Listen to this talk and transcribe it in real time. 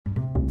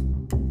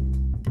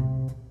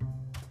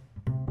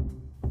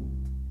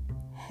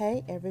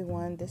Hey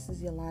everyone, this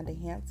is Yolanda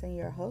Hampton,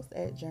 your host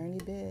at Journey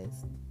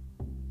Biz.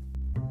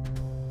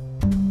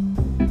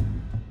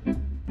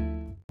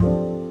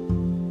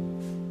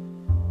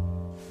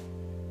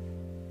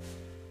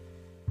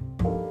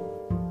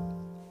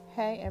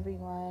 Hey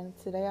everyone,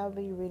 today I'll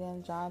be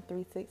reading John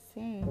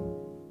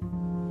 3:16.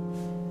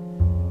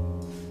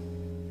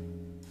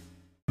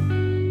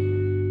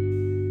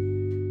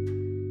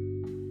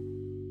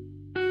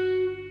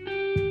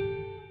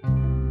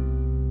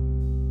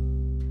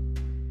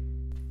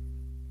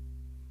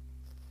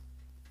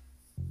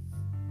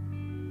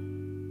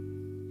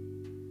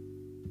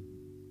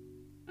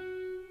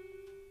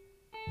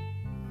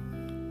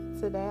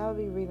 Today I'll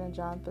be reading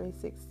John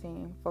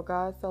 3:16. For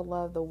God so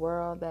loved the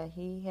world that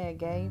he had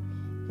gave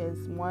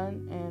his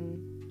one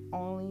and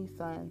only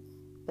Son,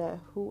 that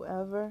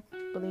whoever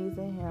believes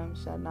in him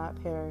shall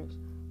not perish,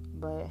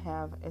 but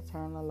have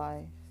eternal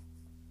life.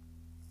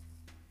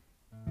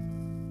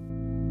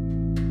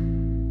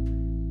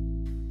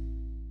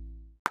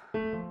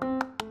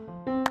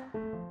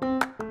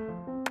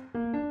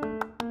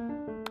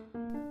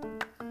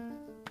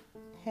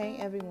 Hey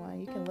everyone,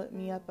 you can look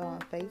me up on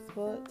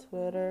Facebook,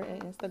 Twitter,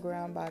 and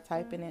Instagram by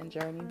typing in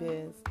Journey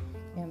Biz.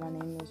 And my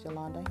name is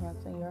Yolanda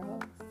Hampton, your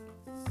host.